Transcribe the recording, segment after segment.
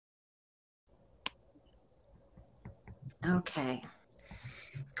Okay.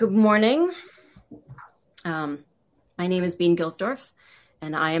 Good morning. My name is Bean Gilsdorf,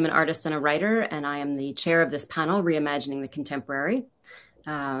 and I am an artist and a writer, and I am the chair of this panel, Reimagining the Contemporary.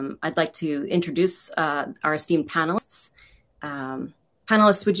 I'd like to introduce our esteemed panelists.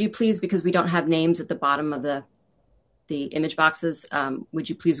 Panelists, would you please, because we don't have names at the bottom of the image boxes, would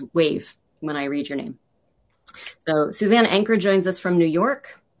you please wave when I read your name? So Suzanne Anker joins us from New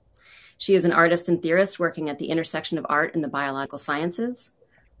York. She is an artist and theorist working at the intersection of art and the biological sciences.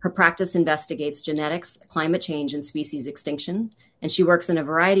 Her practice investigates genetics, climate change, and species extinction, and she works in a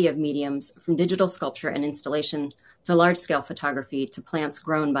variety of mediums, from digital sculpture and installation to large-scale photography to plants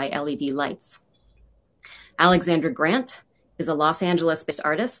grown by LED lights. Alexandra Grant is a Los Angeles-based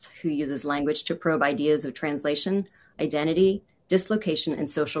artist who uses language to probe ideas of translation, identity, dislocation, and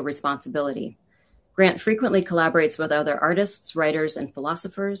social responsibility. Grant frequently collaborates with other artists, writers, and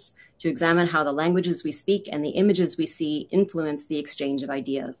philosophers to examine how the languages we speak and the images we see influence the exchange of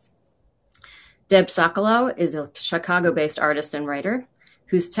ideas. Deb Sokolow is a Chicago-based artist and writer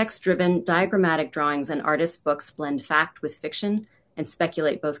whose text-driven, diagrammatic drawings and artist books blend fact with fiction and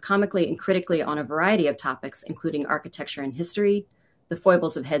speculate both comically and critically on a variety of topics, including architecture and history, the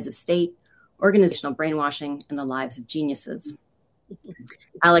foibles of heads of state, organizational brainwashing, and the lives of geniuses.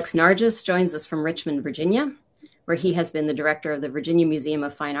 Alex Nyerges joins us from Richmond, Virginia, where he has been the director of the Virginia Museum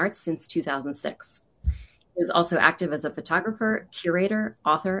of Fine Arts since 2006. He is also active as a photographer, curator,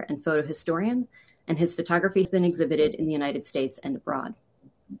 author, and photo historian, and his photography has been exhibited in the United States and abroad.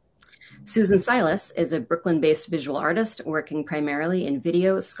 Susan Silas is a Brooklyn-based visual artist working primarily in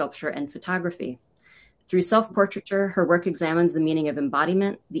video, sculpture, and photography. Through self-portraiture, her work examines the meaning of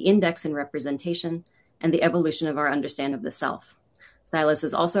embodiment, the index in representation, and the evolution of our understanding of the self. Silas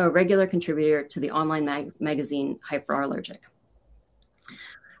is also a regular contributor to the online magazine Hyperallergic.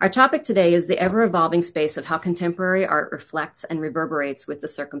 Our topic today is the ever-evolving space of how contemporary art reflects and reverberates with the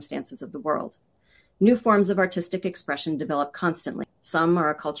circumstances of the world. New forms of artistic expression develop constantly. Some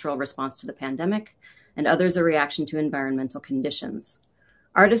are a cultural response to the pandemic, and others a reaction to environmental conditions.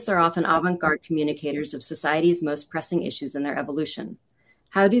 Artists are often avant-garde communicators of society's most pressing issues in their evolution.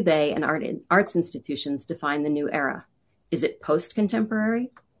 How do they and arts institutions define the new era? Is it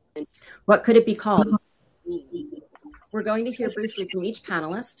post-contemporary? What could it be called? We're going to hear briefly from each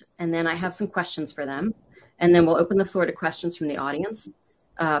panelist, and then I have some questions for them. And then we'll open the floor to questions from the audience.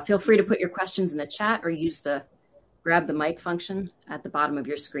 Feel free to put your questions in the chat or use the grab the mic function at the bottom of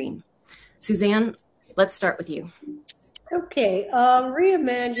your screen. Suzanne, let's start with you. Okay,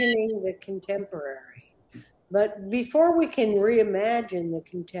 reimagining the contemporary. But before we can reimagine the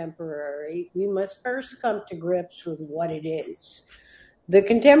contemporary, we must first come to grips with what it is. The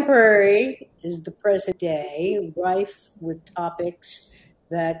contemporary is the present day, rife with topics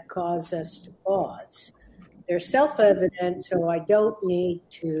that cause us to pause. They're self-evident, so I don't need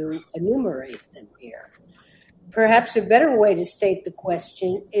to enumerate them here. Perhaps a better way to state the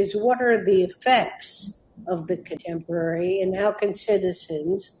question is, what are the effects of the contemporary, and how can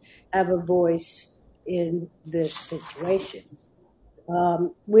citizens have a voice in this situation?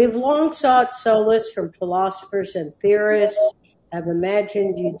 We've long sought solace from philosophers and theorists, have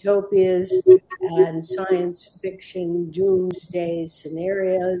imagined utopias and science fiction doomsday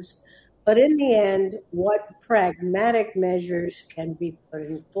scenarios, but in the end, what pragmatic measures can be put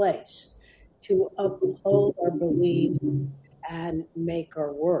in place to uphold our belief and make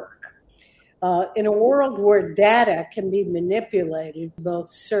our work? In a world where data can be manipulated, both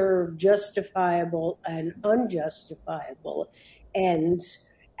serve justifiable and unjustifiable ends,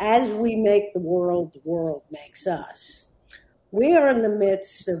 as we make the world makes us. We are in the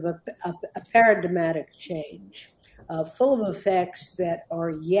midst of a paradigmatic change, full of effects that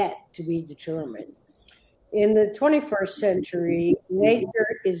are yet to be determined. In the 21st century,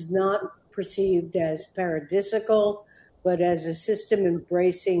 nature is not perceived as paradisical, but as a system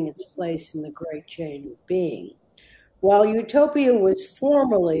embracing its place in the great chain of being. While utopia was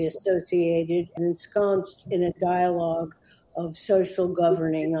formally associated and ensconced in a dialogue of social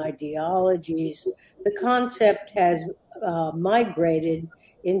governing ideologies, the concept has migrated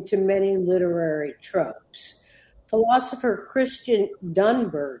into many literary tropes. Philosopher Christian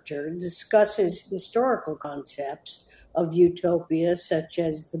Dunberger discusses historical concepts of utopia, such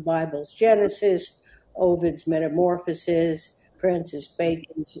as the Bible's Genesis, Ovid's Metamorphoses, Francis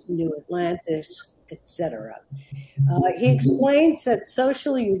Bacon's New Atlantis, etc. He explains that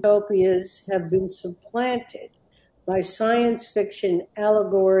social utopias have been supplanted by science fiction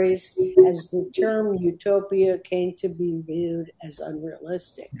allegories as the term utopia came to be viewed as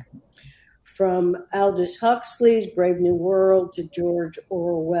unrealistic. From Aldous Huxley's Brave New World to George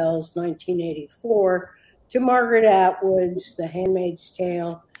Orwell's 1984, To Margaret Atwood's The Handmaid's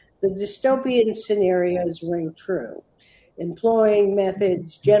Tale, the dystopian scenarios ring true, employing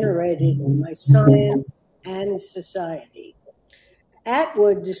methods generated by science and society.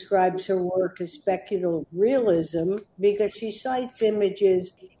 Atwood describes her work as speculative realism because she cites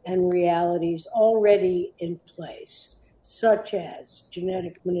images and realities already in place, such as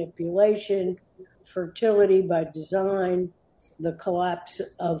genetic manipulation, fertility by design, the collapse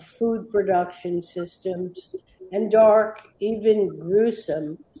of food production systems, and dark, even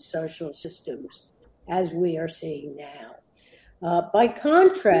gruesome social systems, as we are seeing now. By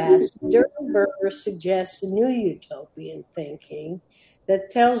contrast, Sternberger suggests a new utopian thinking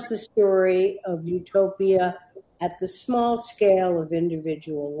that tells the story of utopia at the small scale of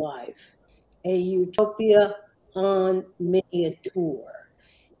individual life, a utopia on miniature.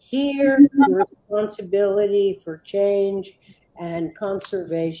 Here, the responsibility for change and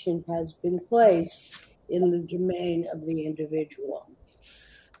conservation has been placed in the domain of the individual.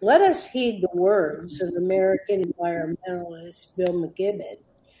 Let us heed the words of American environmentalist Bill McKibben.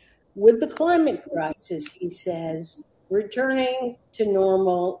 With the climate crisis, he says, returning to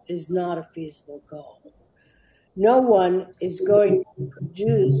normal is not a feasible goal. No one is going to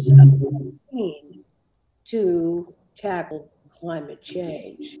produce a vaccine to tackle climate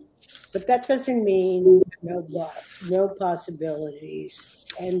change. But that doesn't mean no possibilities.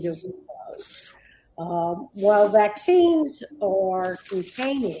 End of quote. While vaccines are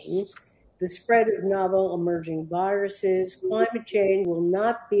containing the spread of novel emerging viruses, climate change will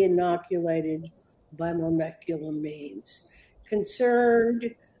not be inoculated by molecular means.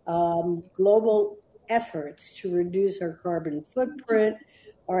 Concerned global efforts to reduce our carbon footprint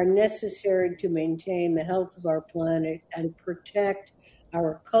are necessary to maintain the health of our planet and protect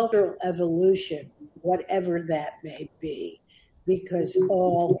our cultural evolution, whatever that may be, because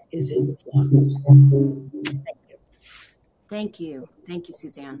all is in flux. Thank you. Thank you. Thank you,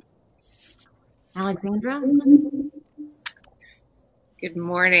 Suzanne. Alexandra? Good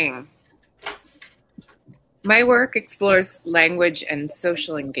morning. My work explores language and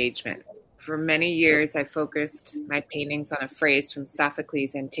social engagement. For many years, I focused my paintings on a phrase from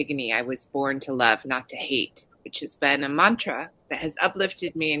Sophocles' Antigone, "I was born to love, not to hate," which has been a mantra that has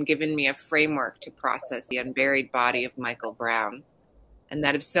uplifted me and given me a framework to process the unburied body of Michael Brown and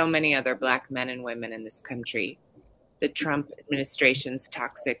that of so many other Black men and women in this country. The Trump administration's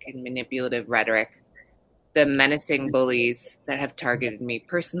toxic and manipulative rhetoric, the menacing bullies that have targeted me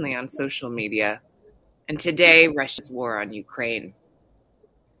personally on social media, and today, Russia's war on Ukraine.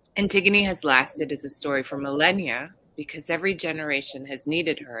 Antigone has lasted as a story for millennia because every generation has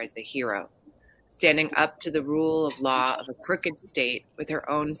needed her as a hero, standing up to the rule of law of a crooked state with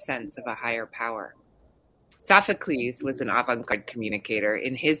her own sense of a higher power. Sophocles was an avant-garde communicator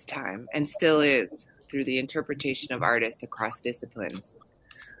in his time and still is through the interpretation of artists across disciplines.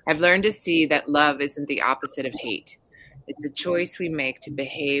 I've learned to see that love isn't the opposite of hate. It's a choice we make to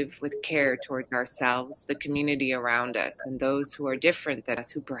behave with care towards ourselves, the community around us, and those who are different than us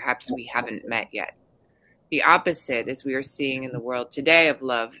who perhaps we haven't met yet. The opposite, as we are seeing in the world today of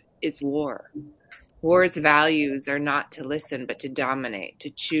love, is war. War's values are not to listen, but to dominate, to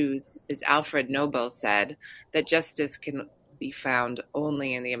choose, as Alfred Nobel said, that justice can be found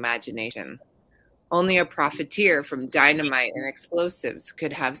only in the imagination. Only a profiteer from dynamite and explosives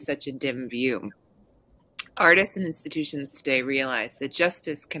could have such a dim view. Artists and institutions today realize that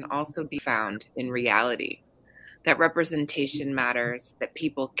justice can also be found in reality, that representation matters, that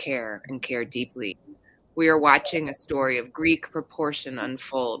people care and care deeply. We are watching a story of Greek proportion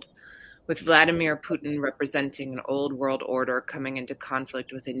unfold, with Vladimir Putin representing an old world order coming into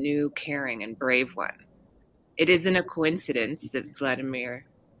conflict with a new, caring, and brave one. It isn't a coincidence that Vladimir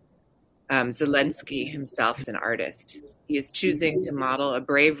Zelensky himself is an artist. He is choosing to model a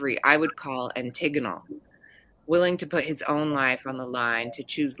bravery I would call antigonal, willing to put his own life on the line, to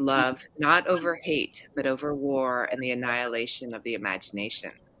choose love, not over hate, but over war and the annihilation of the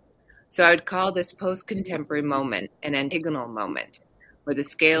imagination. So I would call this post-contemporary moment an antigonal moment, where the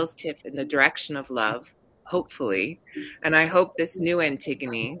scales tip in the direction of love, hopefully, and I hope this new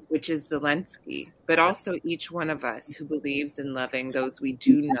Antigone, which is Zelensky, but also each one of us who believes in loving those we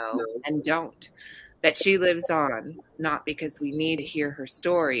do know and don't, that she lives on, not because we need to hear her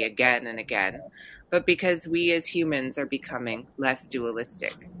story again and again, but because we as humans are becoming less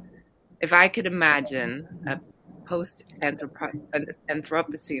dualistic. If I could imagine a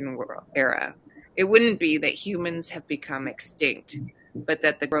post-Anthropocene era, it wouldn't be that humans have become extinct, but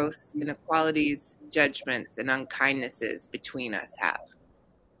that the gross inequalities, judgments, and unkindnesses between us have.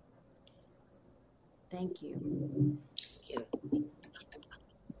 Thank you. Thank you.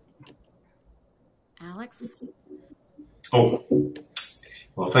 Alex. Oh,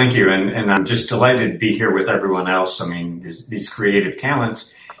 well, thank you. And I'm just delighted to be here with everyone else. I mean, these creative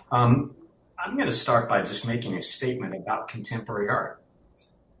talents. I'm going to start by just making a statement about contemporary art.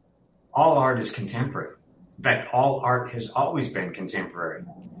 All art is contemporary. In fact, all art has always been contemporary.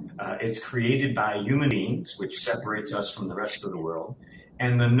 It's created by human beings, which separates us from the rest of the world.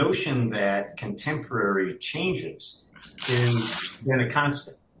 And the notion that contemporary changes has been a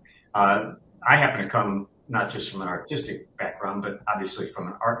constant. I happen to come not just from an artistic background, but obviously from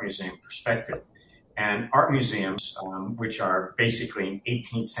an art museum perspective. And art museums, which are basically an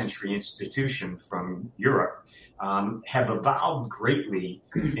 18th century institution from Europe, have evolved greatly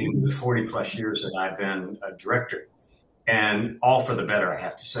in the 40 plus years that I've been a director. And all for the better, I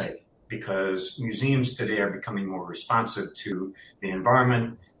have to say, because museums today are becoming more responsive to the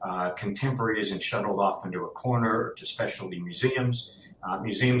environment. Contemporary isn't shuttled off into a corner or to specialty museums.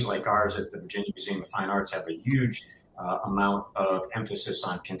 Museums like ours at the Virginia Museum of Fine Arts have a huge amount of emphasis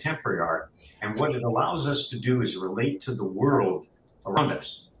on contemporary art. And what it allows us to do is relate to the world around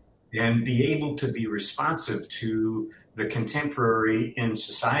us and be able to be responsive to the contemporary in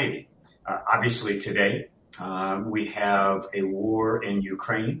society. Obviously today, we have a war in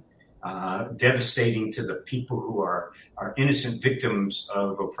Ukraine, devastating to the people who are innocent victims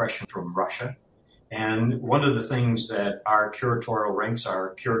of oppression from Russia. And one of the things that our curatorial ranks,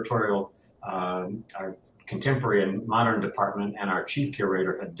 our contemporary and modern department and our chief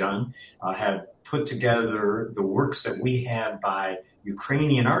curator had done, have put together the works that we had by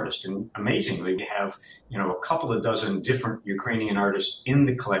Ukrainian artists. And amazingly, we have, a couple of dozen different Ukrainian artists in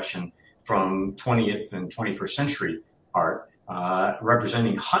the collection from 20th and 21st century art,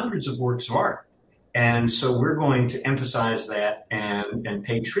 representing hundreds of works of art. And so we're going to emphasize that and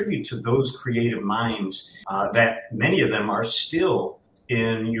pay tribute to those creative minds that many of them are still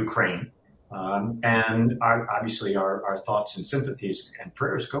in Ukraine. And obviously our thoughts and sympathies and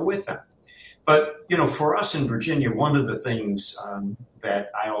prayers go with them. But, for us in Virginia, one of the things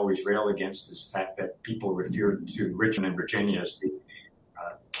that I always rail against is the fact that people refer to Richmond and Virginia as the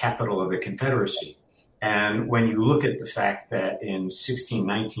capital of the Confederacy. And when you look at the fact that in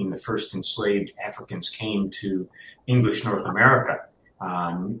 1619, the first enslaved Africans came to English North America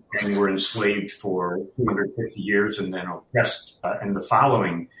and were enslaved for 250 years and then oppressed in the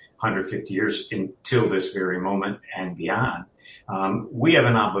following 150 years until this very moment and beyond, we have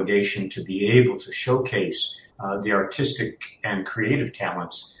an obligation to be able to showcase the artistic and creative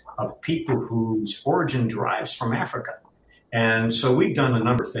talents of people whose origin derives from Africa. And so we've done a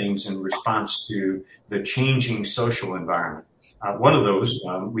number of things in response to the changing social environment. One of those,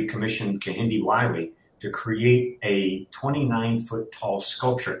 we commissioned Kehinde Wiley to create a 29-foot tall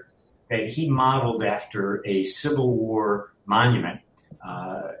sculpture that he modeled after a Civil War monument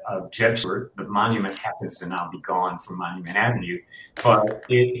of Gilsdorf. The monument happens to now be gone from Monument Avenue, but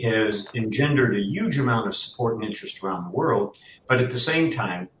it has engendered a huge amount of support and interest around the world. But at the same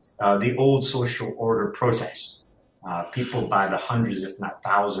time, the old social order protests. People by the hundreds, if not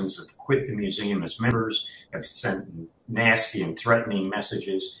thousands, have quit the museum as members, have sent nasty and threatening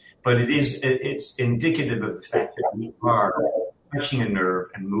messages. But it's indicative of the fact that we are touching a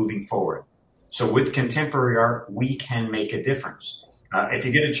nerve and moving forward. So with contemporary art, we can make a difference. If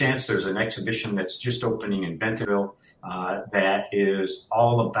you get a chance, there's an exhibition that's just opening in Bentonville that is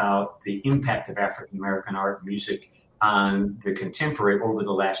all about the impact of African-American art and music on the contemporary over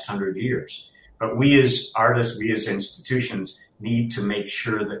the last 100 years. But we as artists, we as institutions need to make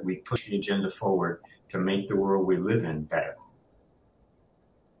sure that we push the agenda forward to make the world we live in better.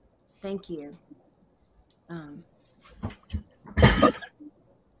 Thank you.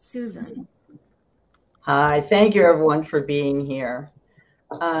 Susan. Hi, thank you everyone for being here.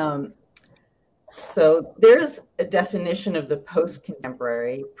 So there's a definition of the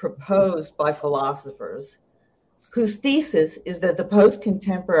post-contemporary proposed by philosophers whose thesis is that the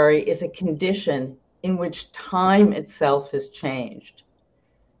post-contemporary is a condition in which time itself has changed.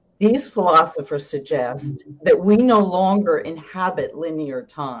 These philosophers suggest that we no longer inhabit linear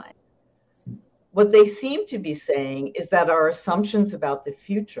time. What they seem to be saying is that our assumptions about the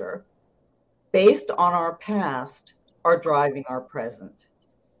future, based on our past, are driving our present.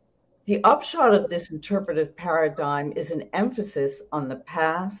 The upshot of this interpretive paradigm is an emphasis on the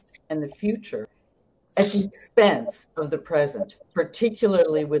past and the future at the expense of the present,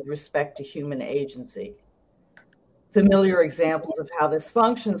 particularly with respect to human agency. Familiar examples of how this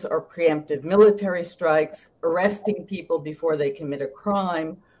functions are preemptive military strikes, arresting people before they commit a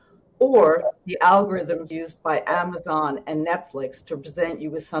crime, or the algorithms used by Amazon and Netflix to present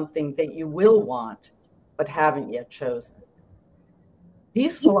you with something that you will want but haven't yet chosen.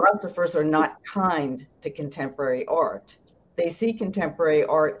 These philosophers are not kind to contemporary art. They see contemporary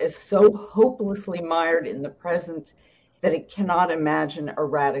art as so hopelessly mired in the present that it cannot imagine a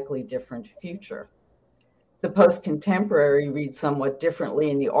radically different future. The post-contemporary reads somewhat differently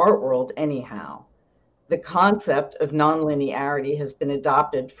in the art world anyhow. The concept of nonlinearity has been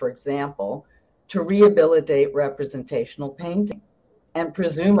adopted, for example, to rehabilitate representational painting. And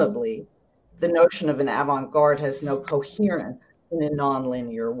presumably, the notion of an avant-garde has no coherence in a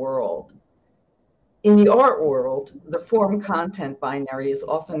nonlinear world. In the art world, the form-content binary is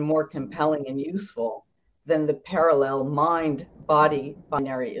often more compelling and useful than the parallel mind-body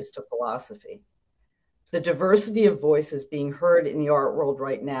binary is to philosophy. The diversity of voices being heard in the art world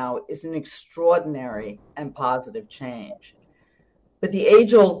right now is an extraordinary and positive change. But the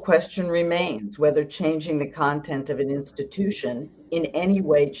age-old question remains whether changing the content of an institution in any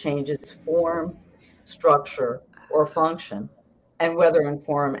way changes its form, structure, or function, and whether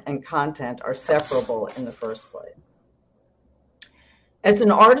form and content are separable in the first place. As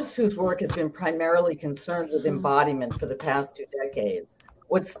an artist whose work has been primarily concerned with embodiment for the past 2 decades,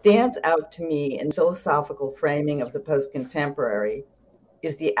 what stands out to me in philosophical framing of the post-contemporary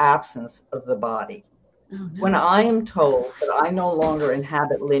is the absence of the body. Oh, no. When I am told that I no longer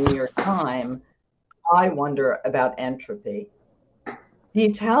inhabit linear time, I wonder about entropy. The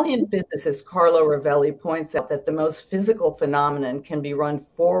Italian physicist Carlo Rovelli points out that the most physical phenomenon can be run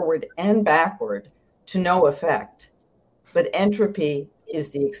forward and backward to no effect, but entropy is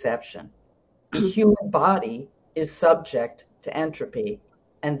the exception. The human body is subject to entropy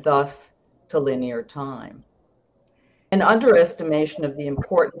and thus to linear time. An underestimation of the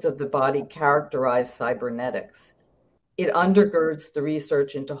importance of the body characterized cybernetics. It undergirds the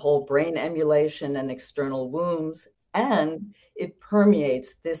research into whole brain emulation and external wombs, and it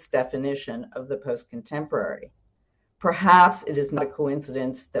permeates this definition of the post-contemporary. Perhaps it is not a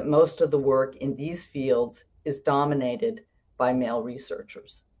coincidence that most of the work in these fields is dominated by male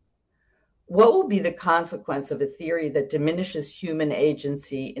researchers. What will be the consequence of a theory that diminishes human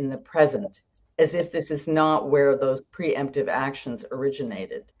agency in the present, as if this is not where those preemptive actions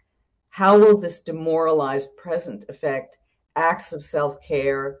originated? How will this demoralized present affect acts of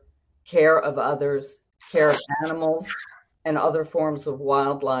self-care, care of others, care of animals and other forms of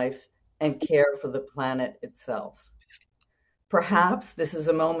wildlife, and care for the planet itself? Perhaps this is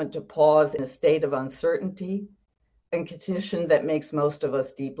a moment to pause in a state of uncertainty, a condition that makes most of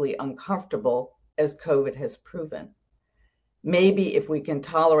us deeply uncomfortable, as COVID has proven. Maybe if we can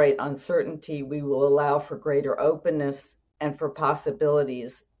tolerate uncertainty, we will allow for greater openness and for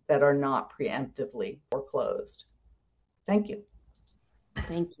possibilities that are not preemptively foreclosed. Thank you.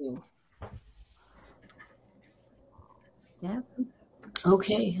 Thank you. Yeah.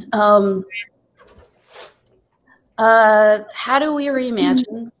 Okay. How do we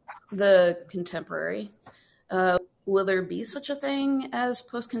reimagine the contemporary? Will there be such a thing as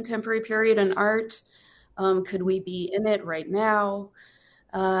post-contemporary period in art? Could we be in it right now?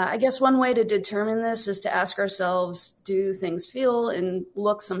 I guess one way to determine this is to ask ourselves, do things feel and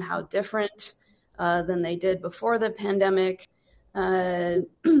look somehow different than they did before the pandemic?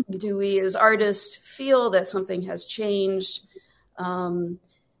 Do we as artists feel that something has changed?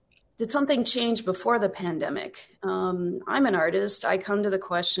 Did something change before the pandemic? I'm an artist. I come to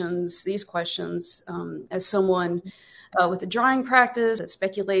these questions, as someone with a drawing practice that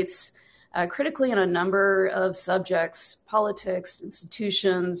speculates critically on a number of subjects: politics,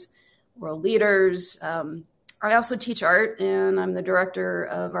 institutions, world leaders. I also teach art, and I'm the director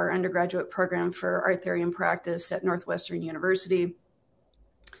of our undergraduate program for art theory and practice at Northwestern University.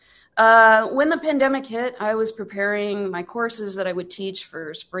 When the pandemic hit, I was preparing my courses that I would teach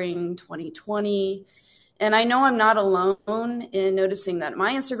for spring 2020. And I know I'm not alone in noticing that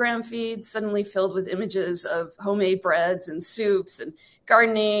my Instagram feed suddenly filled with images of homemade breads and soups and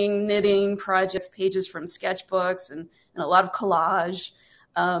gardening, knitting projects, pages from sketchbooks, and a lot of collage.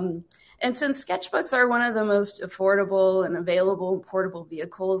 And since sketchbooks are one of the most affordable and available portable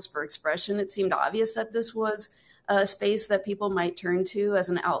vehicles for expression, it seemed obvious that this was a space that people might turn to as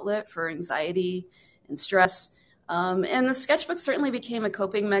an outlet for anxiety and stress. And the sketchbook certainly became a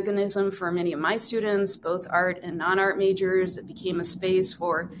coping mechanism for many of my students, both art and non-art majors. It became a space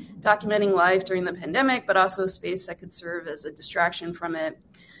for documenting life during the pandemic, but also a space that could serve as a distraction from it.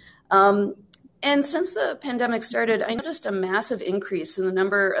 And since the pandemic started, I noticed a massive increase in the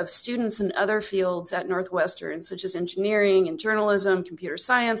number of students in other fields at Northwestern, such as engineering and journalism, computer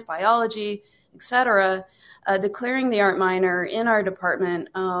science, biology, et cetera, declaring the art minor in our department,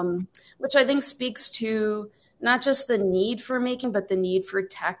 which I think speaks to not just the need for making, but the need for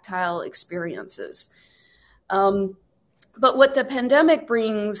tactile experiences. But what the pandemic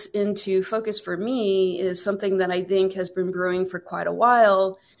brings into focus for me is something that I think has been brewing for quite a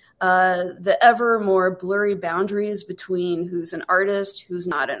while. The ever more blurry boundaries between who's an artist, who's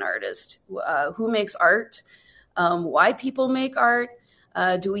not an artist, who makes art, why people make art.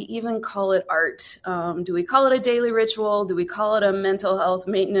 Do we even call it art? Do we call it a daily ritual? Do we call it a mental health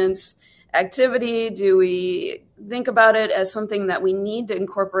maintenance activity? Do we think about it as something that we need to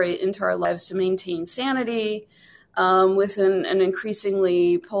incorporate into our lives to maintain sanity within an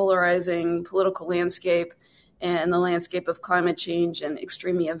increasingly polarizing political landscape and the landscape of climate change and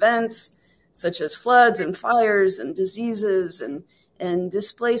extreme events such as floods and fires and diseases and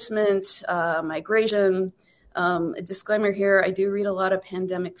displacement, migration? A disclaimer here, I do read a lot of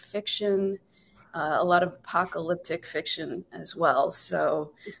pandemic fiction, a lot of apocalyptic fiction as well.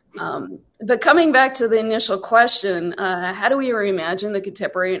 So, but coming back to the initial question, how do we reimagine the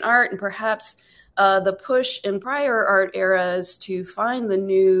contemporary in art, and perhaps the push in prior art eras to find the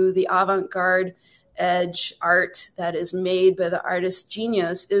new, the avant-garde edge art that is made by the artist's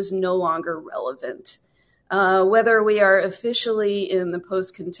genius is no longer relevant. Whether we are officially in the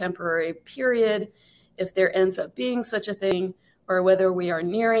post-contemporary period, if there ends up being such a thing, or whether we are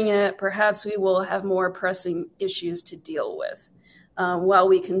nearing it, perhaps we will have more pressing issues to deal with. While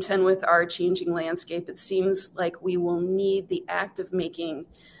we contend with our changing landscape, it seems like we will need the act of making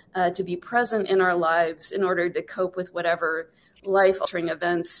to be present in our lives in order to cope with whatever life-altering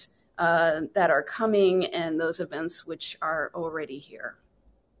events that are coming and those events which are already here.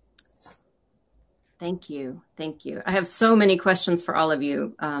 Thank you. Thank you. I have so many questions for all of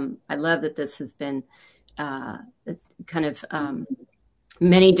you. I love that this has been kind of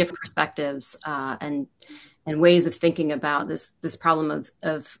many different perspectives and ways of thinking about this problem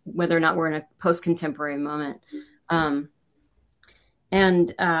of whether or not we're in a post-contemporary moment.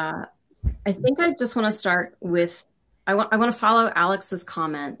 And I think I just want to start with, I want to follow Alex's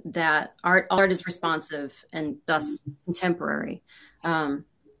comment that art is responsive and thus contemporary. And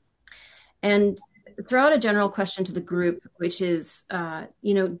throw out a general question to the group, which is,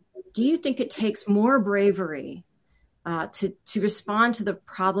 do you think it takes more bravery to respond to the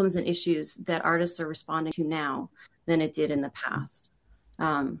problems and issues that artists are responding to now than it did in the past?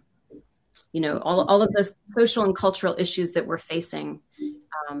 All of the social and cultural issues that we're facing,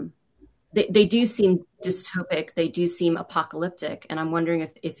 they do seem dystopic, they do seem apocalyptic. And I'm wondering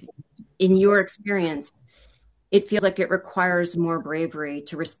if in your experience, it feels like it requires more bravery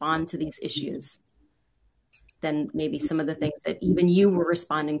to respond to these issues than maybe some of the things that even you were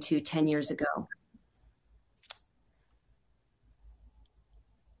responding to 10 years ago.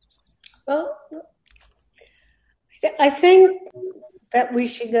 Well, I think that we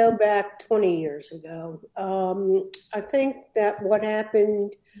should go back 20 years ago. I think that what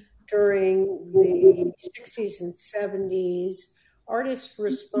happened during the 60s and 70s, artists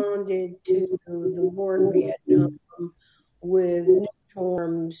responded to the war in Vietnam with new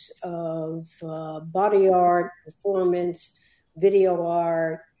forms of body art, performance, video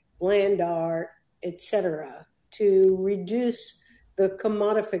art, land art, etc., to reduce the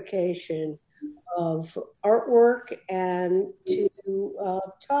commodification of artwork and to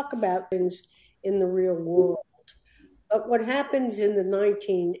talk about things in the real world. But what happens in the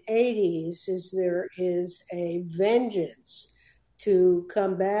 1980s is there is a vengeance to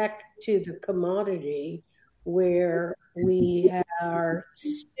come back to the commodity where we are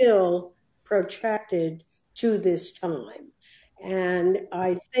still protracted to this time. And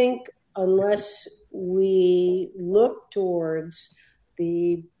I think unless we look towards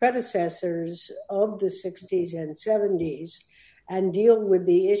the predecessors of the 60s and 70s and deal with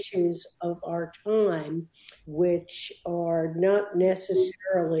the issues of our time, which are not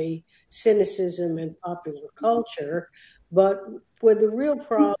necessarily cynicism and popular culture, but with the real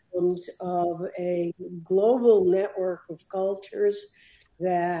problems of a global network of cultures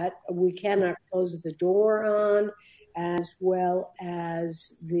that we cannot close the door on, as well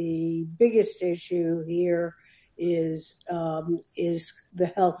as the biggest issue here is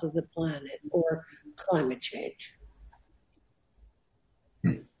the health of the planet or climate change.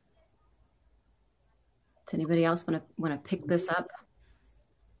 Does anybody else want to pick this up?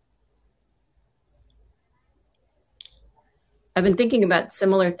 I've been thinking about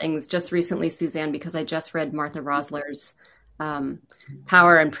similar things just recently, Suzanne, because I just read Martha Rosler's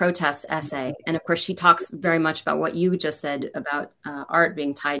Power and Protest essay. And of course, she talks very much about what you just said about art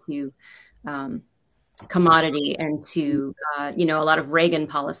being tied to commodity and to, a lot of Reagan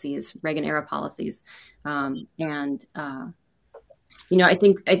era policies. I think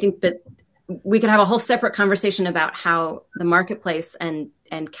that we could have a whole separate conversation about how the marketplace and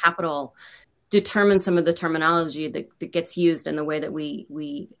capital determine some of the terminology that gets used in the way that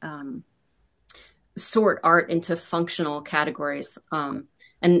we sort art into functional categories. And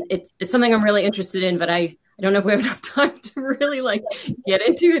it's something I'm really interested in, but I don't know if we have enough time to really like get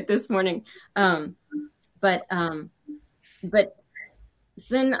into it this morning. But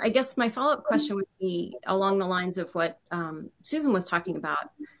then I guess my follow-up question would be along the lines of what Susan was talking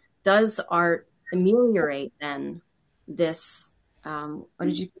about. Does art ameliorate then this,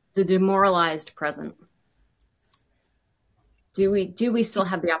 the demoralized present? Do we still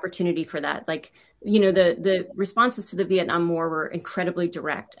have the opportunity for that? Like, the responses to the Vietnam War were incredibly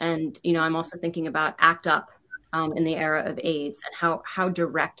direct. And, I'm also thinking about ACT UP in the era of AIDS and how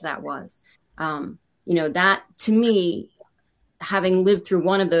direct that was. That to me, having lived through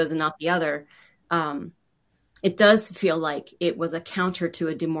one of those and not the other, it does feel like it was a counter to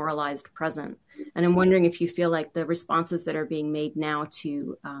a demoralized present. And I'm wondering if you feel like the responses that are being made now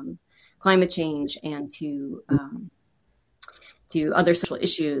to climate change and to other social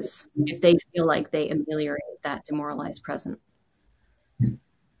issues, if they feel like they ameliorate that demoralized present.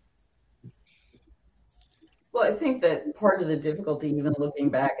 Well, I think that part of the difficulty, even looking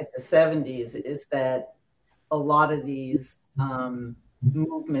back at the 70s, is that a lot of these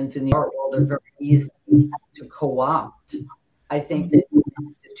movements in the art world are very easy to co-opt. I think that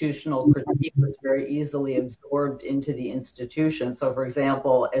institutional critique was very easily absorbed into the institution. So, for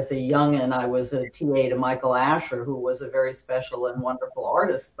example, as a youngin', I was a TA to Michael Asher, who was a very special and wonderful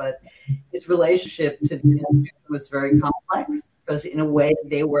artist, but his relationship to the institution was very complex because, in a way,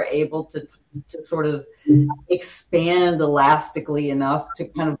 they were able to sort of expand elastically enough to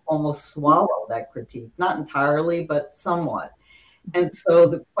kind of almost swallow that critique. Not entirely, but somewhat. And so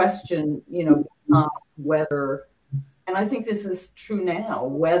the question, becomes whether, and I think this is true now,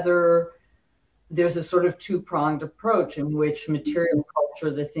 whether there's a sort of two-pronged approach in which material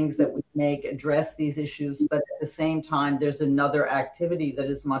culture, the things that we make, address these issues, but at the same time, there's another activity that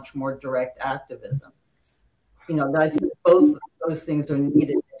is much more direct activism. I think both of those things are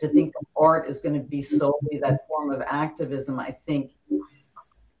needed. To think that art is going to be solely that form of activism, I think,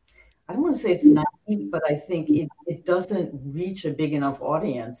 I don't want to say it's naive, but I think it doesn't reach a big enough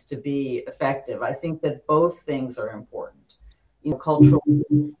audience to be effective. I think that both things are important, cultural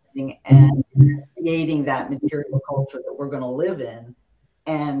and creating that material culture that we're going to live in,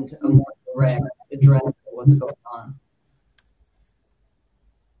 and a more direct address of what's going on.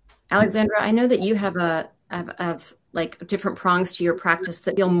 Alexandra, I know that you have like different prongs to your practice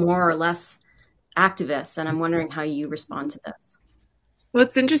that feel more or less activist, and I'm wondering how you respond to this. Well,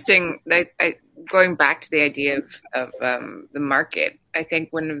 it's interesting. Going back to the idea of the market, I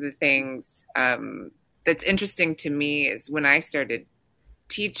think one of the things that's interesting to me is when I started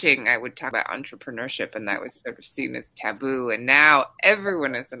teaching, I would talk about entrepreneurship, and that was sort of seen as taboo. And now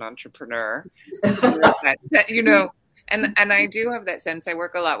everyone is an entrepreneur, And I do have that sense. I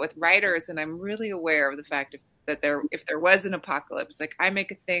work a lot with writers, and I'm really aware of the fact that if there was an apocalypse, like I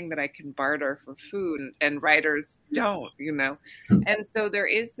make a thing that I can barter for food, and writers don't, And so there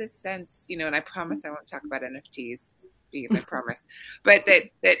is this sense, and I promise I won't talk about NFTs, I promise, but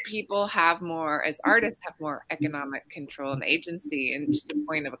that people have more, as artists, have more economic control and agency. And to the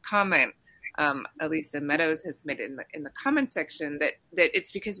point of a comment, Elisa Meadows has made it in the comment section that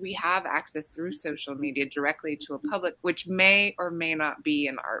it's because we have access through social media directly to a public, which may or may not be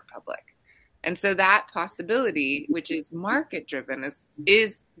an art public. And so that possibility, which is market driven,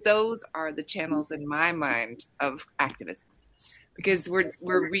 is those are the channels in my mind of activism, because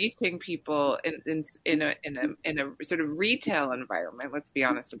we're reaching people in a sort of retail environment. Let's be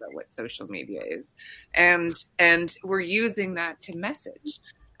honest about what social media is, and we're using that to message.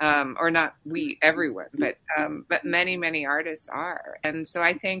 Or not everyone, but many artists are. And so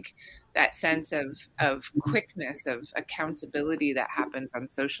I think that sense of quickness, of accountability that happens on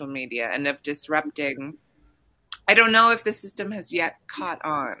social media and of disrupting, I don't know if the system has yet caught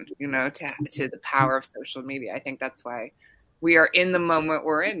on, to the power of social media. I think that's why we are in the moment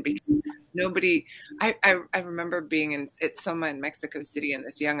we're in, because I remember being at Soma in Mexico City, and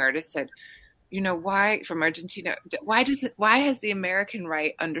this young artist said, why, from Argentina, why has the American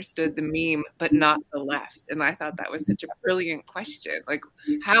right understood the meme but not the left? And I thought that was such a brilliant question. Like,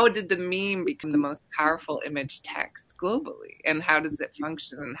 how did the meme become the most powerful image text globally? And how does it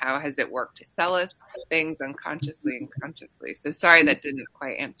function? And how has it worked to sell us things unconsciously and consciously? So sorry that didn't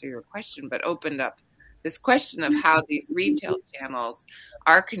quite answer your question, but opened up this question of how these retail channels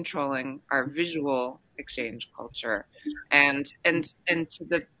are controlling our visual exchange culture, and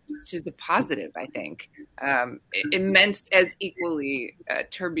to the positive, I think, immense as equally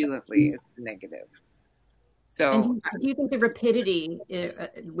turbulently as the negative. So, and do you think the rapidity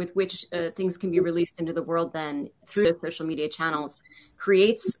with which things can be released into the world then through the social media channels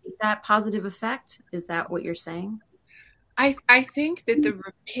creates that positive effect? Is that what you're saying? I think that the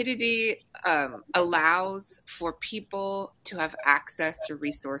rapidity allows for people to have access to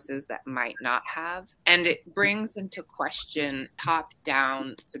resources that might not have. And it brings into question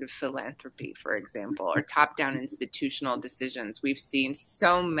top-down sort of philanthropy, for example, or top-down institutional decisions. We've seen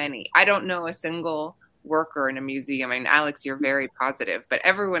so many. I don't know a single worker in a museum. I mean, Alex, you're very positive, but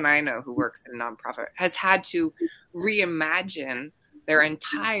everyone I know who works in a nonprofit has had to reimagine their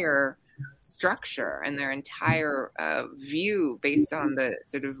entire structure and their entire view based on the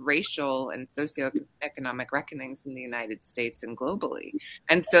sort of racial and socioeconomic reckonings in the United States and globally.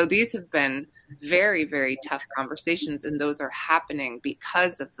 And so these have been very, very tough conversations, and those are happening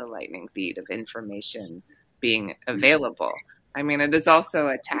because of the lightning speed of information being available. I mean, it is also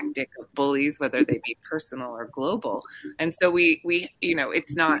a tactic of bullies, whether they be personal or global. And so we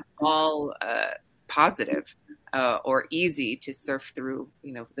it's not all positive. Or easy to surf through,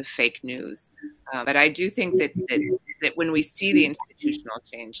 the fake news. But I do think that when we see the institutional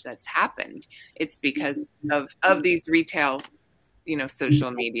change that's happened, it's because of these retail,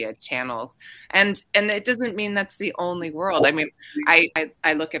 social media channels. And it doesn't mean that's the only world. I mean,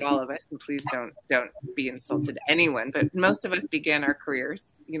 I look at all of us, and please don't be insulted to anyone, but most of us began our careers,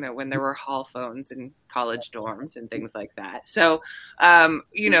 when there were hall phones and college dorms and things like that. So, our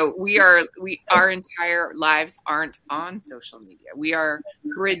entire lives aren't on social media. We are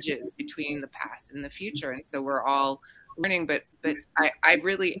bridges between the past and the future. And so we're all learning, but I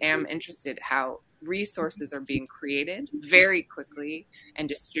really am interested how resources are being created very quickly and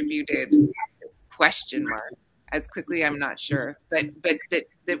distributed, question mark, as quickly, I'm not sure, but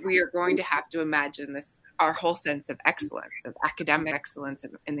that we are going to have to imagine our whole sense of excellence, of academic excellence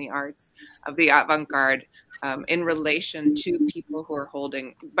in the arts, of the avant-garde, in relation to people who are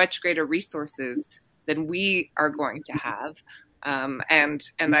holding much greater resources than we are going to have. And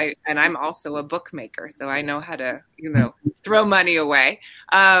I'm also a bookmaker, so I know how to, throw money away.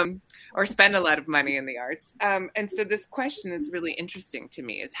 Or spend a lot of money in the arts. And so this question is really interesting to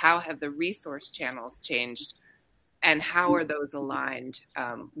me, is how have the resource channels changed, and how are those aligned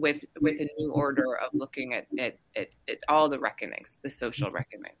with a new order of looking at all the reckonings, the social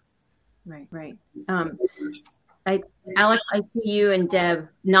reckonings? Right. Alex, I see you and Deb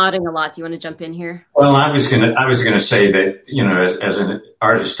nodding a lot. Do you want to jump in here? Well, I was gonna say that, as an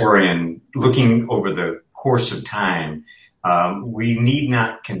art historian, looking over the course of time, we need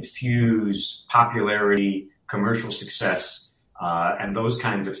not confuse popularity, commercial success, and those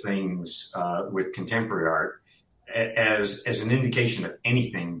kinds of things with contemporary art as an indication of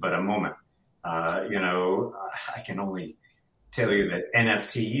anything but a moment. I can only tell you that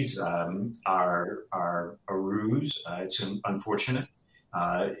NFTs are a ruse. It's unfortunate.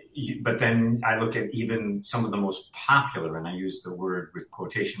 But then I look at even some of the most popular, and I use the word with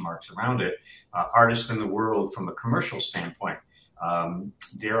quotation marks around it, artists in the world from a commercial standpoint.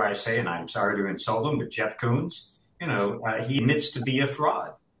 Dare I say, and I'm sorry to insult him, but Jeff Koons, he admits to be a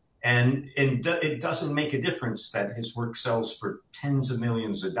fraud. And it doesn't make a difference that his work sells for tens of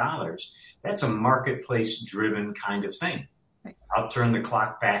millions of dollars. That's a marketplace-driven kind of thing. Right. I'll turn the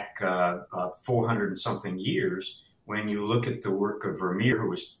clock back 400 and something years. When you look at the work of Vermeer, who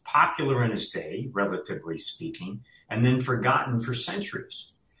was popular in his day, relatively speaking, and then forgotten for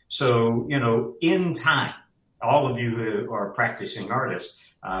centuries. So, in time, all of you who are practicing artists,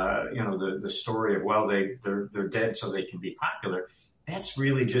 the story of, well, they're dead so they can be popular, that's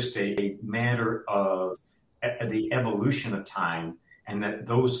really just a matter of the evolution of time, and that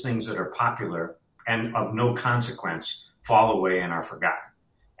those things that are popular and of no consequence fall away and are forgotten.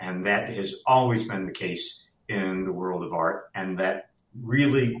 And that has always been the case in the world of art, and that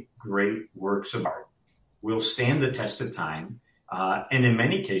really great works of art will stand the test of time, and in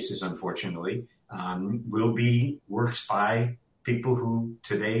many cases, unfortunately, will be works by people who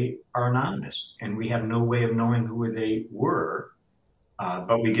today are anonymous, and we have no way of knowing who they were,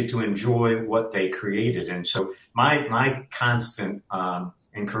 but we get to enjoy what they created. And so my constant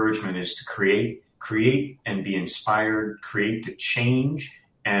encouragement is to create and be inspired, create to change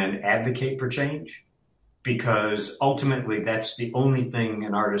and advocate for change, because ultimately that's the only thing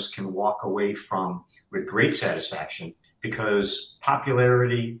an artist can walk away from with great satisfaction, because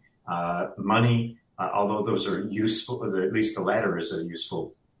popularity, money, although those are useful, or at least the latter is a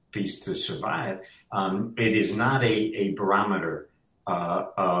useful piece to survive, it is not a barometer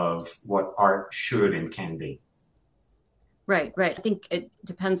of what art should and can be. Right. I think it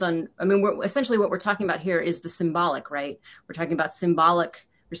depends on, essentially what we're talking about here is the symbolic, right? We're talking about symbolic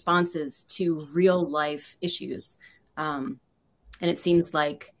responses to real life issues. And it seems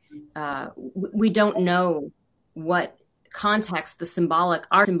like we don't know what context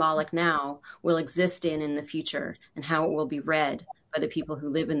our symbolic now will exist in the future, and how it will be read by the people who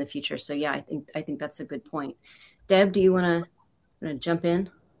live in the future. So yeah, I think that's a good point. Deb, do you want to jump in?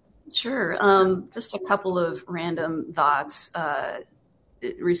 Sure. Just a couple of random thoughts,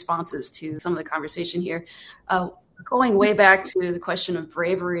 responses to some of the conversation here. Going way back to the question of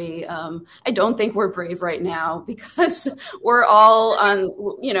bravery, I don't think we're brave right now, because we're all on,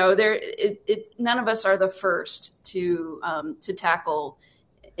 none of us are the first to tackle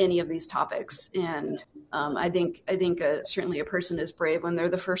any of these topics. And I think certainly a person is brave when they're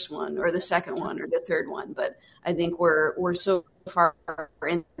the first one or the second one or the third one. But I think we're so far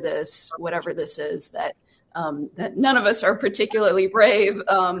into this, whatever this is, that none of us are particularly brave.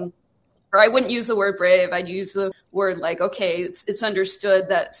 Or I wouldn't use the word brave. I'd use the word like, okay, it's understood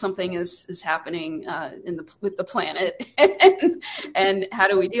that something is happening with the planet, and how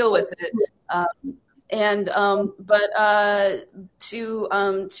do we deal with it? To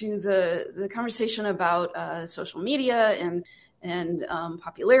the conversation about social media and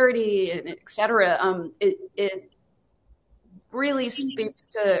popularity and et cetera, it really speaks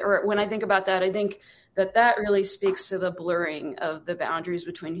to, or when I think about that, I think that really speaks to the blurring of the boundaries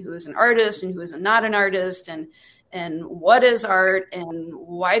between who is an artist and who is not an artist, and what is art and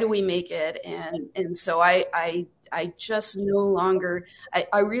why do we make it, and so I just no longer,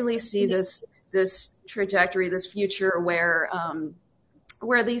 I really see this trajectory, this future where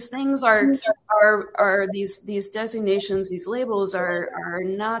these things are these designations, these labels are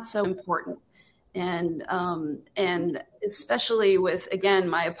not so important, and especially with, again,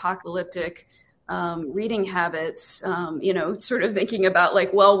 my apocalyptic reading habits, sort of thinking about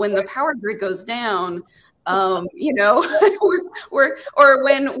like, well, when the power grid goes down, or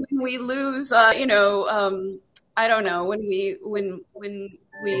when we lose, I don't know, when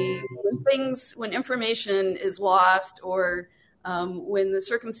information is lost, or when the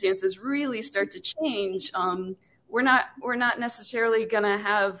circumstances really start to change, we're not necessarily going to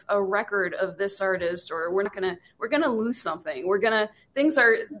have a record of this artist, or we're going to lose something.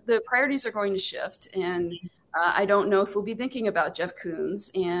 The priorities are going to shift. And I don't know if we'll be thinking about Jeff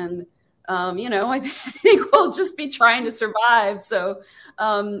Koons, and, I think we'll just be trying to survive. So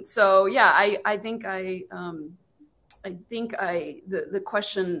yeah, I think the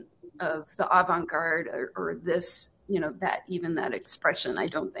question of the avant-garde or this, that expression, I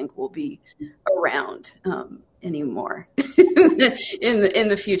don't think will be around anymore in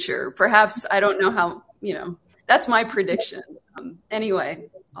the future. Perhaps, I don't know how, that's my prediction. Anyway,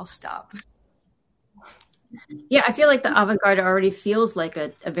 I'll stop. Yeah, I feel like the avant-garde already feels like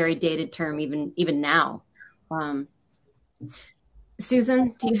a very dated term, even now.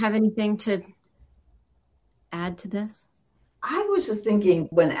 Susan, do you have anything to add to this? I was just thinking,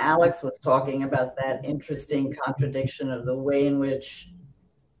 when Alex was talking about that interesting contradiction of the way in which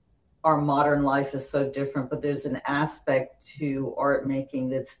our modern life is so different, but there's an aspect to art making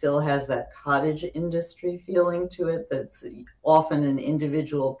that still has that cottage industry feeling to it, that's often an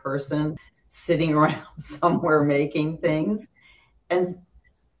individual person sitting around somewhere making things. And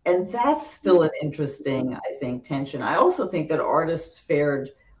that's still an interesting, I think, tension. I also think that artists fared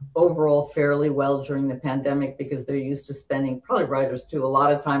overall fairly well during the pandemic, because they're used to spending, probably writers too, a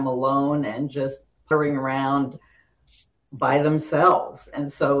lot of time alone and just puttering around by themselves.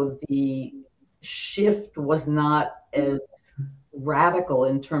 And so the shift was not as radical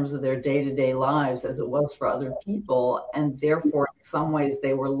in terms of their day-to-day lives as it was for other people. And therefore, in some ways,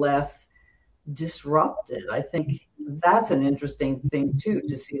 they were less disrupted. I think that's an interesting thing too,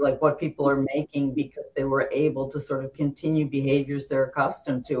 to see like what people are making because they were able to sort of continue behaviors they're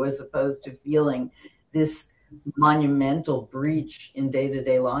accustomed to, as opposed to feeling this monumental breach in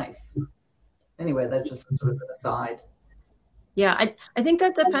day-to-day life. Anyway, that's just sort of an aside. Yeah, I think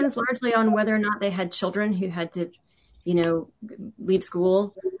that depends largely on whether or not they had children who had to, leave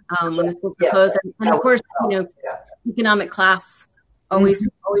school when the schools were closed, and of course, economic class always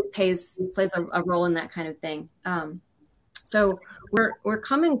plays a role in that kind of thing. So we're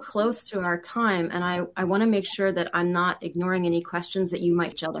coming close to our time, and I want to make sure that I'm not ignoring any questions that you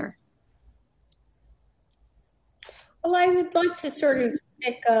might each other. Well, I would like to sort of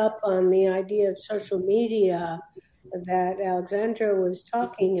pick up on the idea of social media that Alexandra was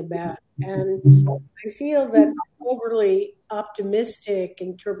talking about. And I feel that overly optimistic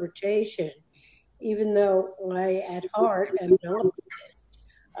interpretation, even though I at heart am an optimist,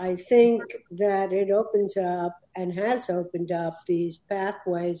 I think that it opens up and has opened up these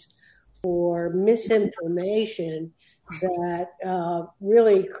pathways for misinformation that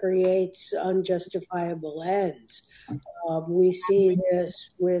really creates unjustifiable ends. We see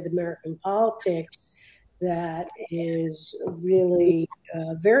this with American politics that is really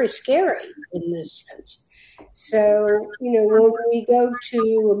very scary in this sense. So, when we go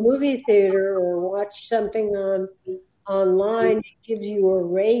to a movie theater or watch something online, it gives you a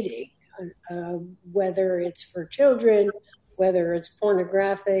rating, whether it's for children, whether it's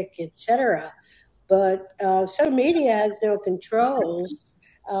pornographic, etc. But social media has no controls.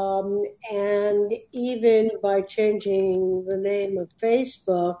 And even by changing the name of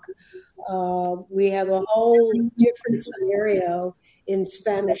Facebook, we have a whole different scenario in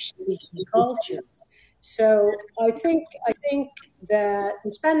Spanish-speaking culture. So I think that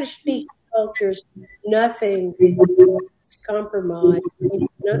in Spanish-speaking cultures, nothing is compromised,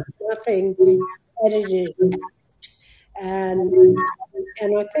 nothing is edited out.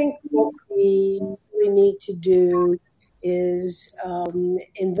 And I think what we really need to do is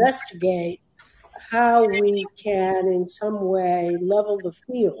investigate how we can in some way level the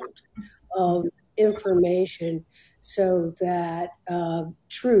field of information so that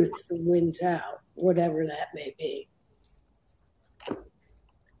truth wins out, whatever that may be.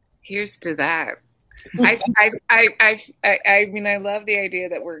 Here's to that. I mean, I love the idea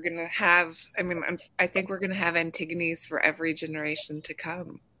that we're going to have, I think we're going to have Antigones for every generation to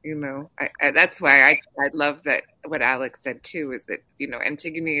come. That's why I love that what Alex said too, is that,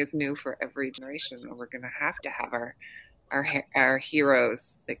 Antigone is new for every generation, and we're going to have our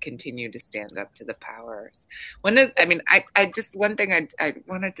heroes that continue to stand up to the powers. One thing I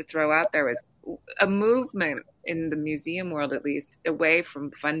wanted to throw out there was a movement in the museum world, at least, away from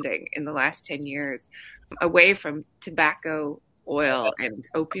funding in the last 10 years, away from tobacco, oil, and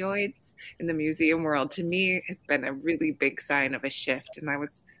opioids in the museum world, to me has been a really big sign of a shift. And I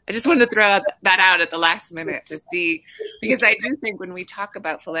just wanted to throw that out at the last minute to see, because I do think when we talk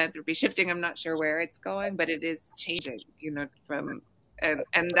about philanthropy shifting, I'm not sure where it's going, but it is changing,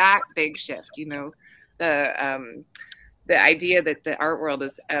 and that big shift, the idea that the art world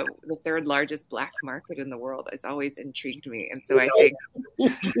is the third largest black market in the world has always intrigued me. And so I think,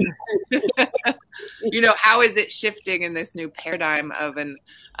 how is it shifting in this new paradigm of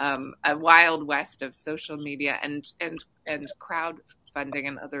a wild west of social media and crowdfunding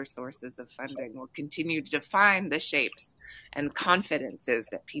and other sources of funding will continue to define the shapes and confidences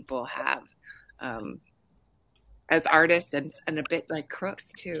that people have as artists and a bit like crooks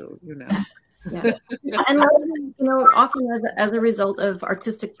too, Yeah. And often as a result of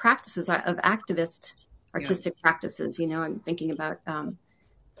artistic practices, of activist artistic practices, I'm thinking about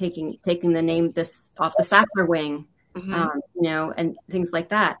taking the name off the Sackler wing, and things like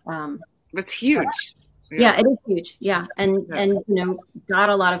that. It's huge. Yeah, it is huge. Yeah. And got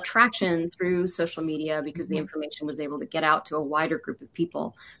a lot of traction through social media because the information was able to get out to a wider group of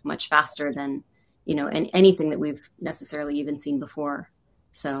people much faster than, and anything that we've necessarily even seen before.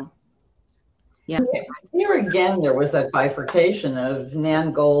 So. Yeah. Here again, there was that bifurcation of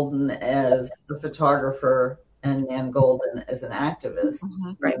Nan Golden as the photographer and Nan Golden as an activist.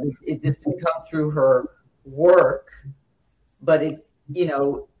 Right. It just didn't come through her work, but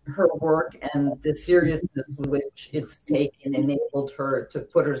her work and the seriousness with which it's taken enabled her to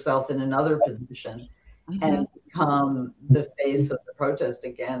put herself in another position and become the face of the protest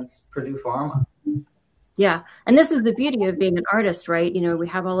against Purdue Pharma. Yeah. And this is the beauty of being an artist, right? We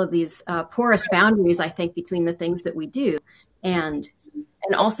have all of these porous boundaries, I think, between the things that we do. And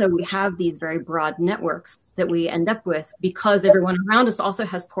also we have these very broad networks that we end up with because everyone around us also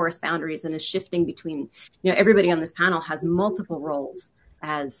has porous boundaries and is shifting between, everybody on this panel has multiple roles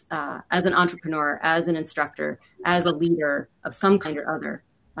as an entrepreneur, as an instructor, as a leader of some kind or other,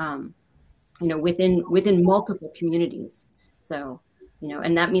 within multiple communities. So,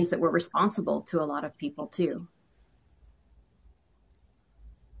 and that means that we're responsible to a lot of people too.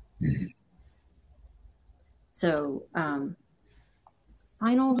 So,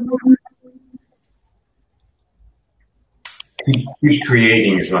 final. Keep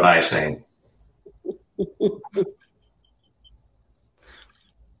creating is what I say.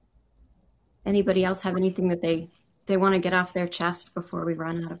 Anybody else have anything that they want to get off their chest before we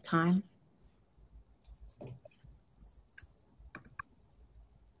run out of time?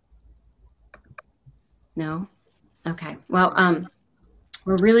 No? Okay. Well,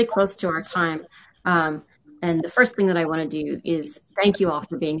 we're really close to our time. And the first thing that I want to do is thank you all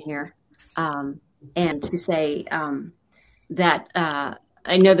for being here. And to say that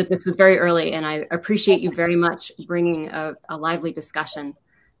I know that this was very early, and I appreciate you very much bringing a lively discussion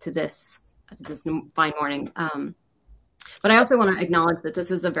to this fine morning. But I also want to acknowledge that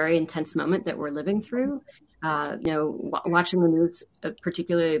this is a very intense moment that we're living through. Watching the news,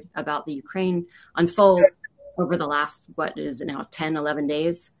 particularly about the Ukraine, unfold over the last, what is now 10, 11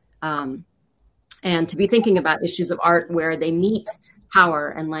 days. And to be thinking about issues of art where they meet power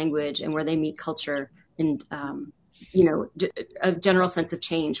and language and where they meet culture and, a general sense of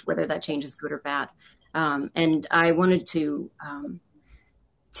change, whether that change is good or bad. And I wanted to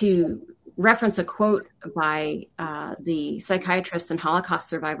reference a quote by the psychiatrist and Holocaust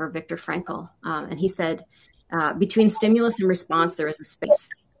survivor Viktor Frankl. And he said, between stimulus and response, there is a space.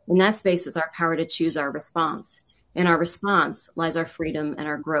 In that space is our power to choose our response. In our response lies our freedom and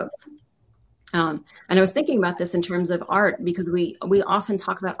our growth. And I was thinking about this in terms of art, because we often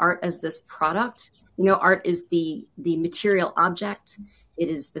talk about art as this product. Art is the material object. It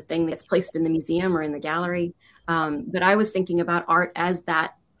is the thing that's placed in the museum or in the gallery. But I was thinking about art as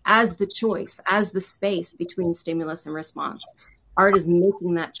the choice, as the space between stimulus and response. Art is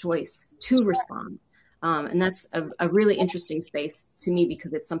making that choice to respond. And that's a really interesting space to me,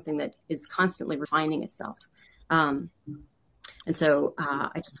 because it's something that is constantly refining itself. And so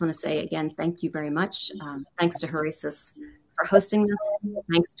I just want to say again, thank you very much. Thanks to Horasis for hosting this.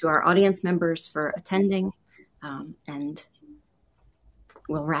 Thanks to our audience members for attending. And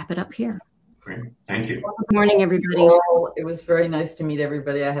we'll wrap it up here. Great. Thank you. Good morning, everybody. Oh, it was very nice to meet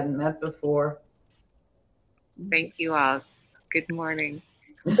everybody I hadn't met before. Thank you all. Good morning.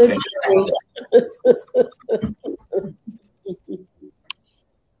 Good.